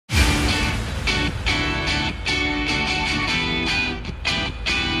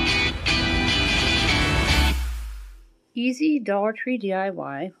easy Dollar Tree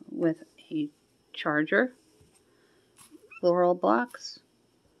DIY with a charger, floral box,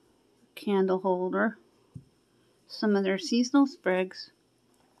 candle holder, some of their seasonal sprigs,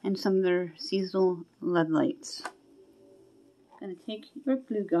 and some of their seasonal LED lights. Going to take your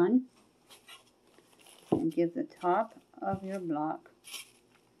glue gun and give the top of your block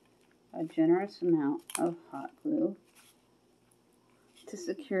a generous amount of hot glue to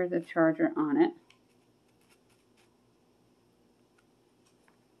secure the charger on it.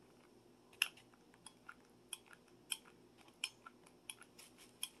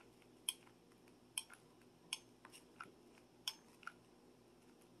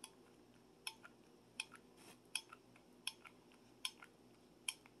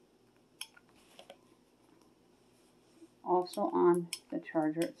 Also on the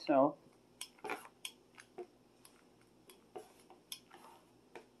charger itself.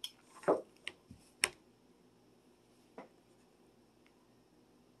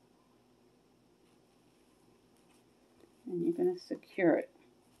 And you're going to secure it.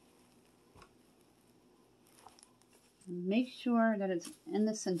 Make sure that it's in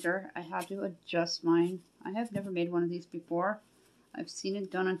the center. I have to adjust mine. I have never made one of these before. I've seen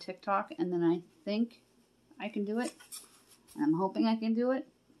it done on TikTok, and then I think I can do it. I'm hoping I can do it.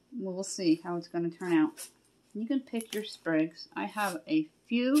 We'll see how it's going to turn out. You can pick your sprigs. I have a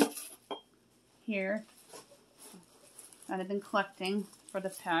few here that I've been collecting for the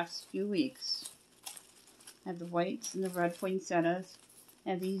past few weeks. I have the whites and the red poinsettias.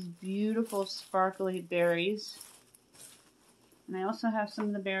 I have these beautiful sparkly berries. And I also have some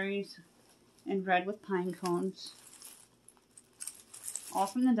of the berries in red with pine cones. All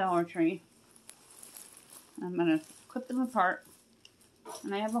from the Dollar Tree. I'm going to clip them apart.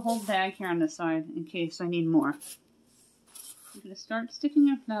 And I have a whole bag here on the side in case I need more. You're going to start sticking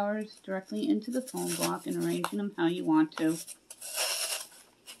your flowers directly into the foam block and arranging them how you want to.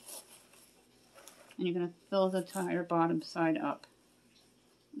 And you're going to fill the entire bottom side up.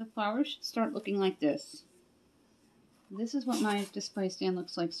 The flowers should start looking like this. This is what my display stand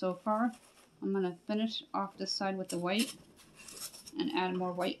looks like so far. I'm going to finish off this side with the white and add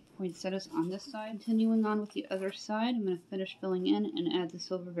more white poinsettias on this side. Continuing on with the other side, I'm going to finish filling in and add the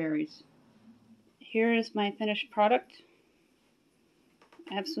silver berries. Here is my finished product.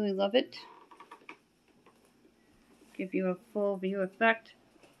 I absolutely love it. Give you a full view effect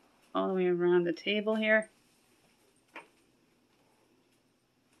all the way around the table here.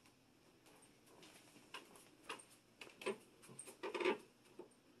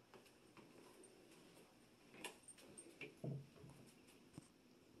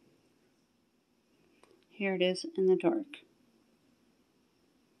 Here it is in the dark.